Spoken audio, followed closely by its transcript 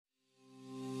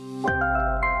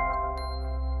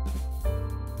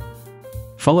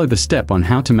Follow the step on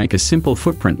how to make a simple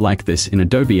footprint like this in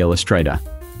Adobe Illustrator.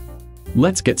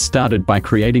 Let's get started by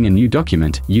creating a new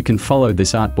document. You can follow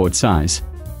this artboard size.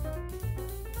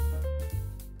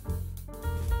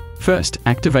 First,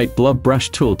 activate Blob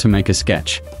Brush tool to make a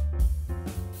sketch.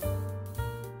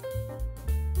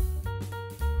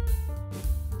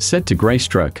 Set to gray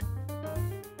stroke.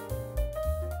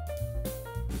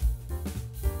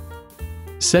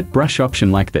 Set brush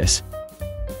option like this.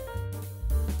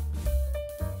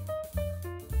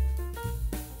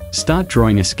 Start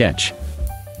drawing a sketch.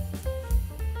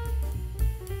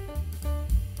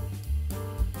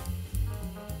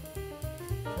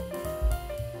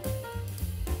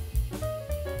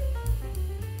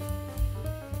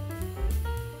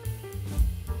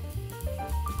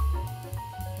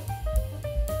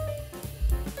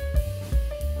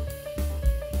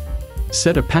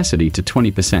 Set opacity to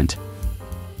 20%.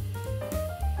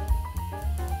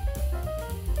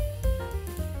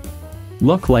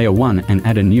 Lock layer 1 and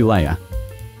add a new layer.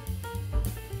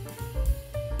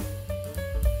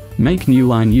 Make new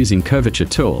line using curvature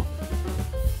tool.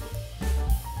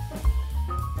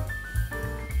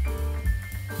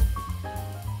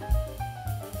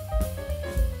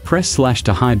 Press slash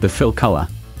to hide the fill color.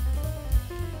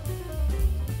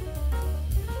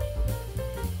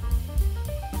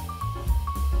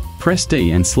 Press D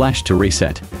and slash to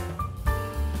reset.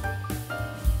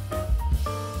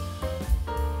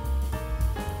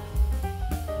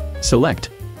 Select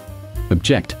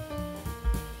Object,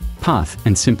 Path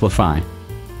and simplify.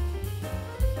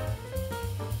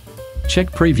 Check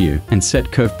Preview and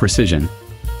set Curve Precision.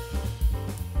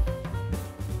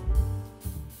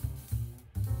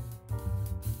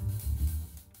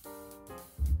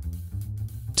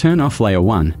 Turn off layer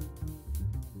 1.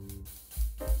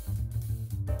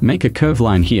 Make a curve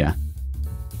line here.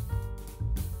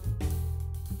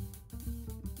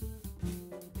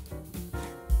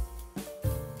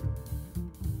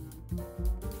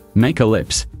 Make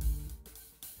ellipse.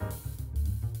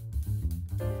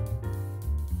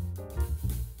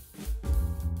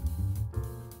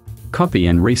 Copy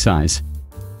and resize.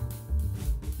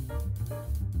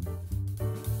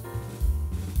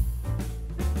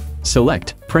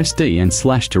 Select, press D and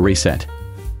slash to reset.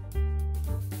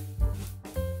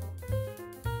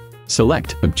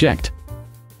 Select Object,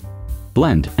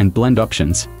 Blend and Blend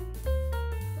options.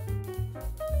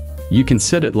 You can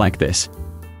set it like this.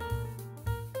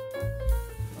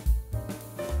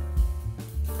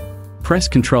 Press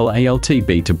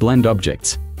Ctrl-Alt-B to blend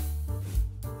objects.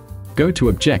 Go to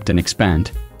Object and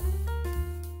expand.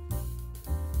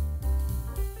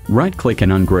 Right-click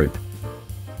and ungroup.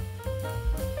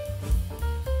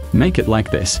 Make it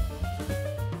like this.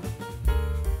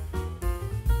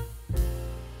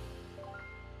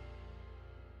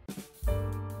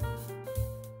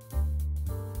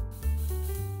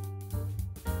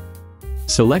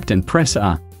 Select and press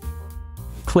R.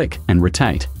 Click and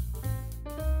rotate.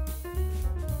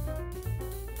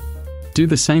 Do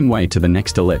the same way to the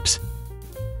next ellipse.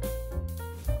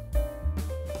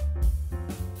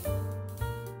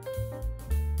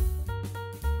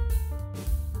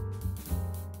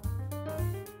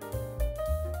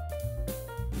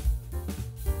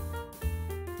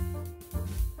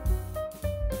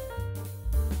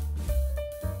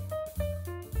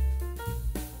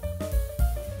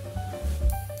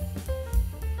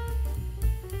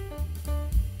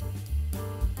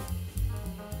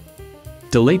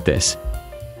 Delete this.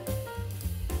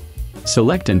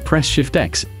 Select and press Shift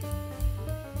X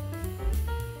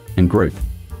and group.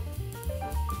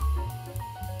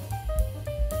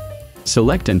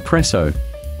 Select and press O.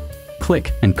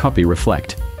 Click and copy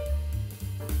reflect.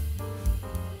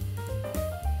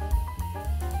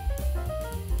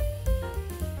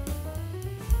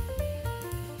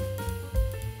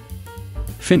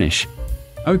 Finish.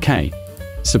 OK.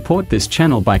 Support this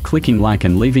channel by clicking like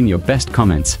and leaving your best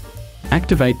comments.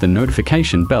 Activate the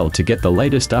notification bell to get the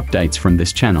latest updates from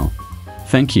this channel.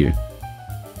 Thank you.